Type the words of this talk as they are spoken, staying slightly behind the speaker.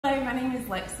my name is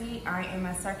Lexi. I am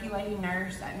a circulating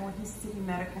nurse at North Mississippi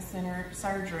Medical Center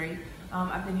Surgery.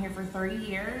 I've been here for 3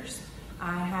 years.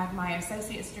 I have my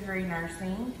associate's degree in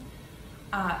nursing.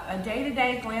 A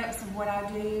day-to-day glimpse of what I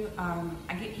do.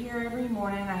 I get here every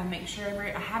morning. I make sure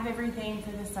I have everything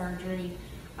for the surgery.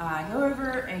 I go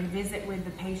over and visit with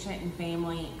the patient and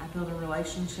family. I build a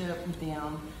relationship with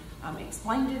them.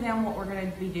 Explain to them what we're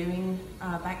going to be doing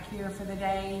back here for the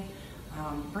day.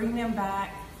 Bring them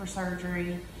back for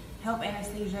surgery. Help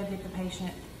anesthesia get the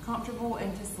patient comfortable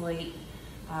and to sleep.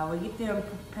 We get them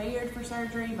prepared for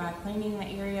surgery by cleaning the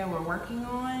area we're working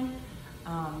on.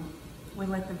 We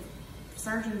let the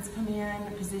surgeons come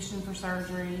in, position for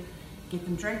surgery, get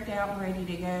them draped out and ready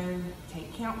to go,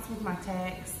 take counts with my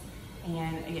techs,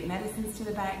 and get medicines to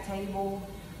the back table,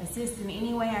 assist in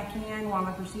any way I can while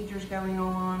the procedure's going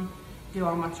on, do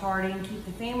all my charting, keep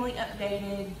the family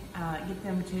updated, get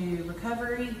them to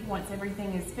recovery once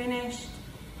everything is finished,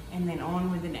 and then on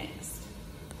with the next.